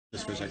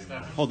This for a second.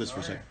 Hold this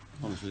for a second.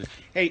 Hold this for a second.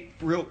 Hey,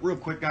 real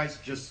quick, guys,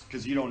 just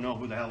because you don't know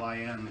who the hell I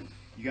am, and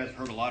you guys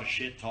heard a lot of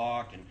shit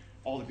talk and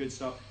all the good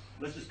stuff.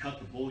 Let's just cut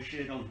the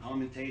bullshit on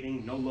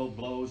commentating. No low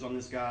blows on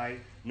this guy.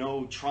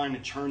 No trying to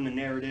turn the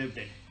narrative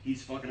that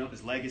he's fucking up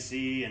his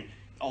legacy and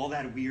all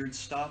that weird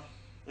stuff.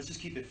 Let's just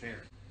keep it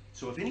fair.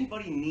 So if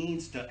anybody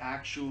needs to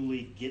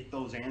actually get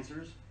those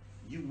answers,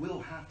 you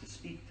will have to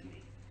speak to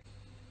me.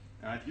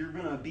 Now, if you're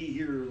gonna be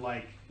here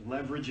like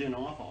leveraging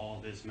off of all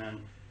this, man,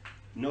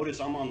 notice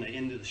I'm on the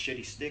end of the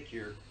shitty stick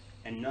here,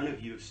 and none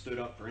of you have stood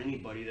up for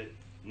anybody that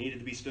needed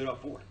to be stood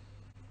up for.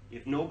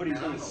 If nobody's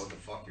I don't know what the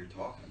fuck you're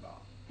talking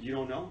about. You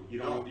don't know? You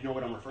don't know? You know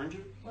what I'm referring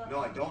to? No,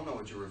 I don't know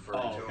what you're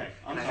referring to. Okay.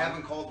 And I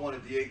haven't called one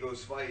of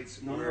Diego's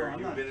fights where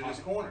you've been in his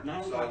corner.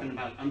 No,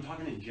 I'm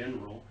talking in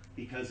general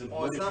because of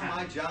well, it's not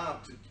my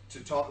job to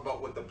talk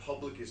about what the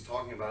public is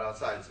talking about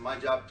outside. It's my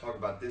job to talk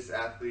about this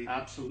athlete.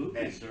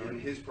 Absolutely, sir. And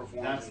his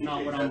performance. That's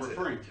not what I'm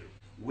referring to.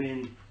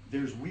 When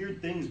there's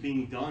weird things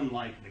being done,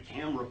 like the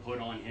camera put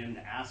on him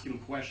to ask him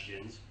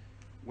questions,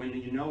 when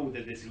you know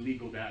that it's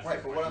illegal to ask.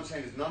 Right, but what I'm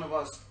saying is none of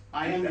us.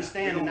 I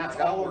understand, and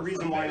that's all the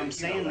reason why I'm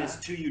saying this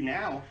to you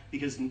now,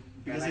 because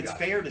it's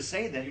fair to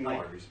say that.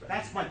 Like,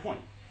 that's my point,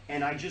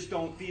 and I just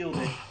don't feel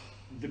that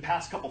the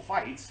past couple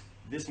fights,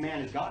 this man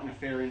has gotten a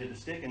fair end of the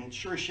stick, and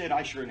sure as shit,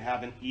 I sure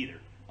haven't either.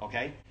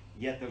 Okay,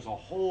 yet there's a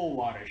whole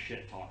lot of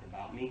shit talk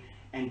about me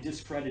and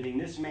discrediting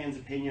this man's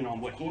opinion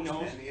on what he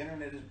knows. Man, the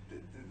internet is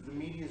the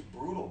media is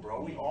brutal,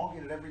 bro. We all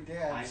get it every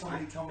day. I have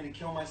somebody tell me to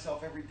kill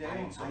myself every day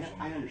on social media.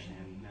 I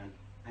understand, man.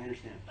 I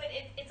understand. But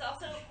it's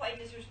also quite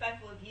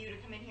disrespectful of you to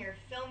come in here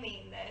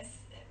filming this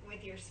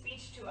with your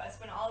speech to us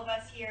when all of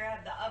us here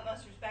have the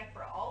utmost respect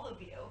for all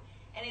of you.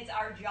 And it's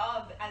our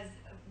job as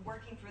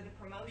working for the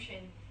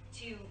promotion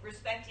to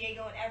respect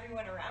Diego and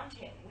everyone around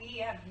him. We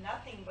have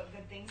nothing but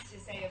good things to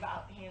say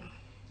about him.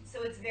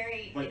 So it's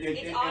very,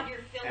 it's odd you're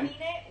filming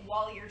it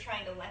while you're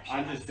trying to lecture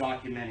I'm us. just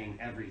documenting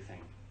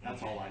everything.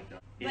 That's all I've done.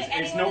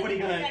 Is nobody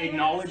going to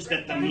acknowledge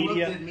that the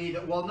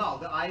media... Well, no,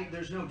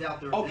 there's no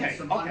doubt there's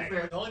some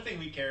unfair... The only thing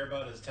we care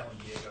about is telling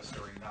Diego's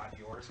story, not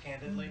yours,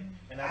 candidly.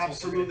 And that's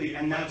absolutely,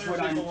 and that's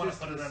what I'm... want to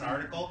put in an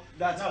article.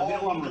 That's all we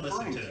don't I'm need to listen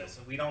referring to to. this.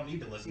 We don't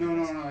need to listen to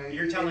this. No.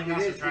 You're telling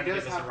us you're trying to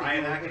give us a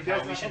riot act of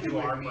how we should do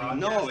our broadcast.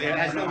 No, it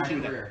has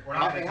nothing to do with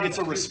that. It's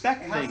a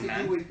respect thing, man. It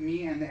has to do with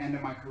me and the end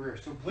of my career.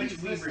 So which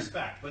we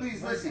respect. But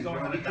please we're listen,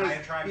 going on a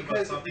diatribe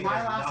about something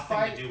that has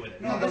nothing to do with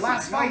it. No, the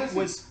last fight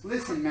was...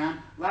 Listen, man.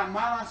 My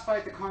last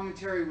fight, the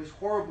commentary was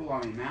horrible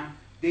on me, man.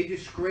 They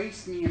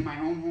disgraced me in my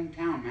own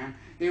hometown, man.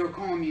 They were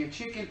calling me a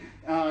chicken.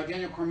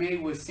 Daniel Cormier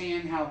was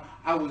saying how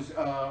I was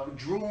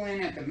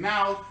drooling at the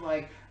mouth.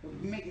 Like,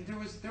 there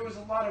was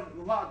a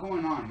lot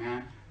going on,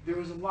 man. There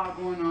was a lot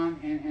going on,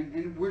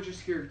 and we're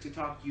just here to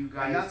talk to you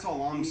guys. And that's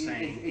all I'm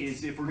saying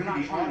is, if we're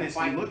going to be honest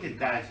and look at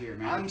that here,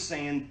 man, I'm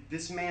saying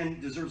this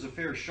man deserves a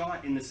fair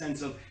shot in the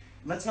sense of,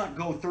 let's not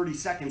go 30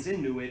 seconds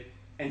into it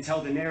and tell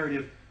the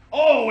narrative,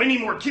 oh, any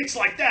more kicks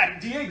like that,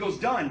 Diego's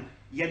done.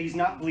 Yet he's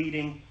not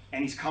bleeding,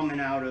 and he's coming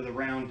out of the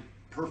round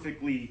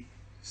perfectly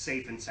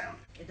safe and sound.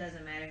 It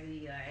doesn't matter who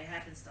you are. It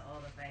happens to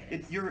all the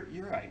fighters. You're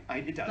right.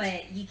 It does.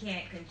 But you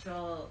can't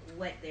control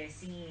what they're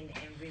seeing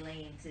and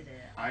relaying to the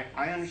audience.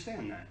 I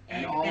understand that.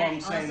 And that all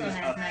I'm saying is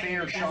a nothing fair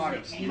to do shot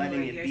with of you letting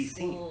or it your be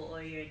seen. school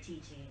or your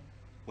teaching.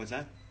 What's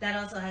that? That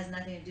also has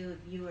nothing to do with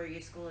you or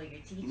your school or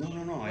your teaching.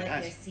 No. What it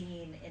has. they're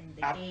seeing in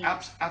the game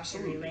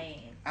absolutely. and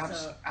relaying.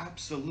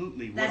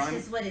 Absolutely. That's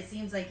just what it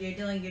seems like you're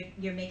doing.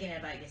 You're making it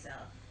about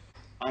yourself.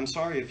 I'm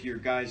sorry if your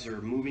guys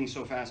are moving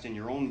so fast in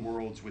your own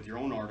worlds with your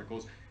own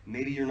articles.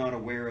 Maybe you're not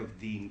aware of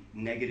the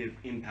negative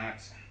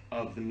impacts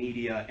of the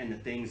media and the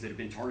things that have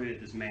been targeted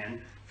at this man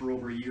for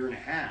over a year and a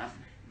half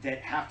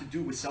that have to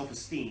do with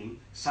self-esteem,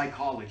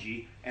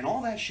 psychology, and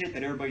all that shit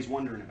that everybody's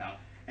wondering about.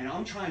 And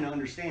I'm trying to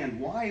understand,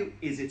 why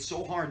is it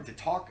so hard to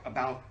talk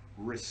about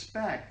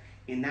respect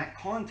in that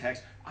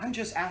context? I'm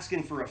just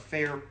asking for a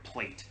fair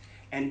plate.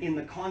 And in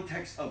the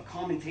context of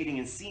commentating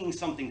and seeing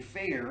something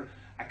fair,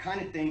 I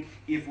kind of think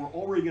if we're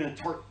already going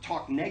to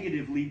talk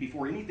negatively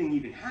before anything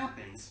even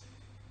happens,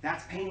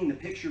 that's painting the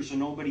picture so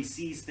nobody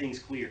sees things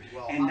clear.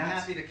 Well, and I'm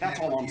happy to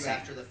connect with you saying.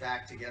 After the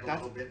fact to get a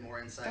little bit more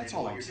insight into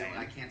what you're doing.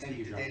 I can't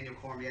speak to Daniel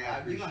Cormier.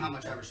 You know how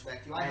much I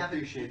respect you.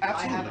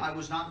 I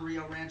was not in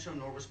Rio Rancho,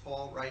 nor was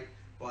Paul, right?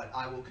 But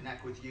I will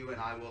connect with you, and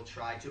I will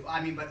try to.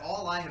 I mean, but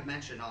all I have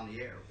mentioned on the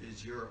air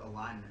is your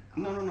alignment.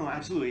 No,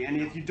 absolutely. And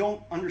if you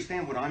don't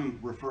understand what I'm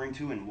referring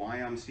to and why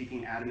I'm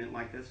speaking adamant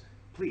like this,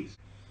 please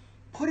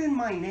put in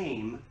my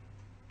name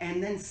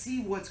and then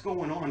see what's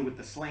going on with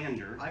the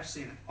slander. I've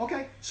seen it.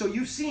 Okay, so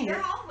you've seen it.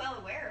 We're all well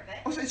aware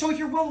of it. So if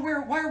you're well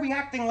aware, why are we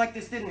acting like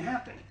this didn't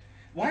happen?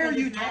 Why are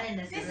you talking?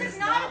 This is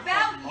not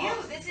about you.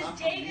 This is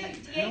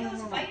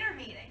Diego's fighter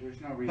meeting.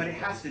 There's no reason. But it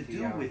has to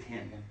do with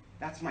him.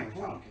 That's my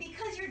point.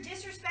 Because you're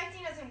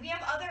disrespecting us, and we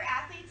have other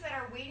athletes that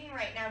are waiting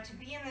right now to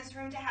be in this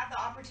room to have the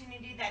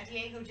opportunity that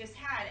Diego just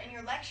had, and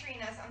you're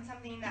lecturing us on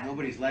something that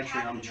nobody's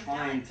lecturing. I'm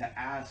trying to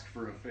ask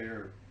for a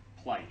fair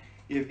plight.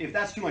 If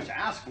that's too much to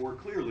ask for,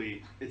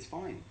 clearly it's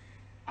fine.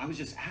 I was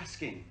just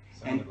asking.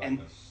 Sounded like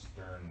a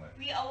stern lecture.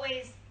 We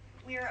always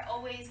We are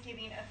always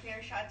giving a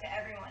fair shot to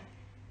everyone.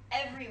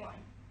 Everyone.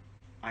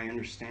 I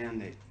understand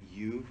that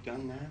you've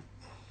done that.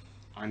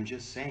 I'm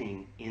just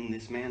saying, in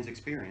this man's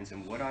experience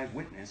and what I've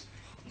witnessed,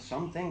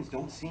 some things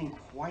don't seem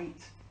quite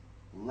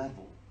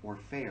level or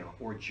fair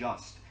or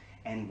just.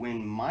 And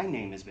when my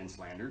name has been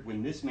slandered,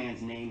 when this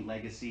man's name,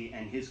 legacy,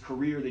 and his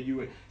career that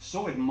you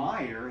so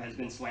admire has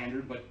been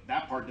slandered, but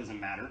that part doesn't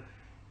matter,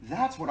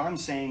 that's what I'm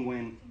saying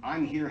when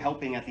I'm here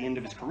helping at the end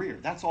of his career.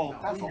 That's all.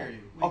 That's all.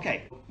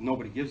 Okay,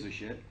 nobody gives a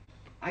shit.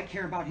 I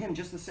care about him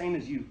just the same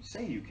as you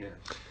say you care.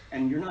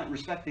 And you're not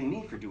respecting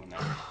me for doing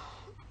that.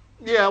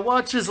 Yeah,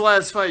 watch his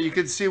last fight. You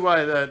could see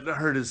why that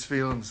hurt his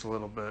feelings a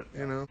little bit,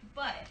 you know?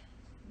 But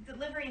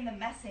delivering the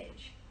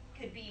message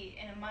could be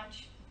in a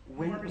much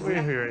When, more when,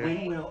 respectful when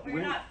way. will- We're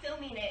when- not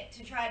filming it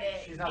to try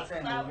to She's not get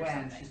saying clout the or when,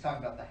 something. she's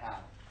talking about the how.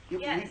 Yeah,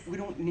 Yes. we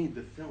don't need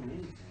to film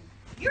anything.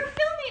 You're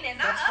filming it,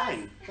 not That's us.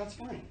 fine. That's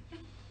fine.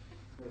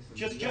 Listen,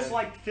 Just you guys-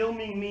 like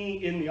filming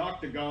me in the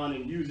octagon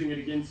and using it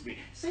against me.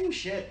 Same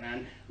shit,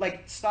 man.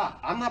 Like, stop.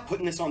 I'm not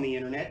putting this on the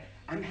internet.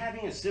 I'm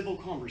having a civil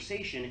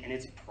conversation and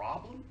it's a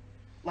problem?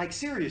 Like,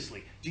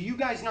 seriously, do you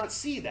guys not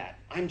see that?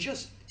 I'm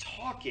just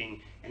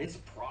talking and it's a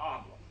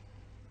problem.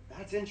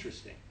 That's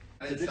interesting.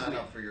 I So didn't this sign man-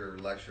 up for your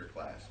lecture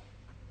class.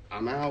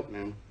 I'm out,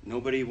 man.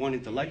 Nobody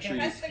wanted to lecture you.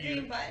 Press the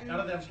green button.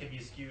 None of them can be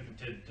skewed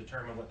to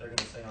determine what they're going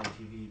to say on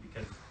TV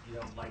because you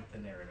don't like the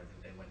narrative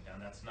that they went down.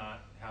 That's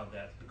not how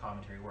the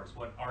commentary works.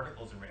 What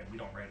articles are read, we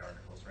don't write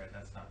articles, right?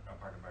 That's not a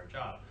part of our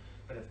job.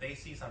 But if they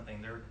see something,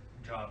 their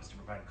job is to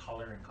provide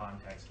color and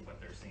context to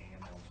what they're seeing in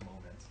those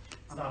moments.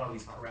 It's not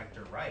always correct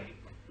or right,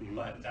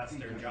 but that's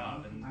their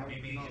job. And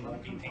maybe it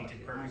won't be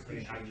painted perfectly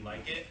in how you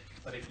like it,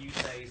 but if you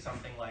say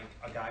something like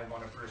a guy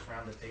won a first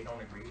round that they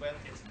don't agree with,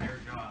 it's their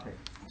job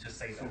to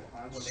say that.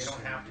 They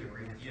don't have to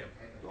agree with you,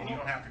 and you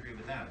don't have to agree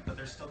with them, but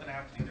they're still gonna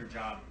have to do their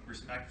job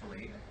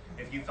respectfully.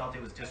 If you felt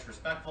it was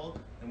disrespectful,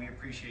 then we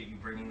appreciate you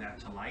bringing that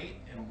to light,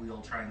 and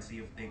we'll try and see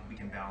if we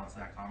can balance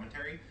that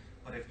commentary.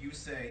 But if you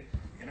say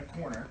in a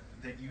corner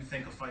that you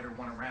think a fighter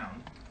won a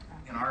round,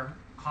 and our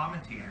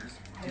commentators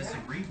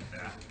disagree with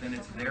that, then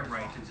it's their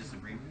right to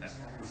disagree with that.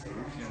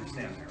 You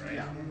understand that, right?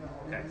 Yeah.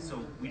 Okay, so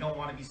we don't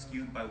want to be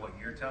skewed by what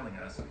you're telling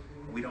us.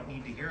 We don't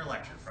need to hear a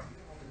lecture from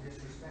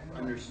you.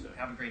 Understood.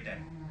 Have a great day.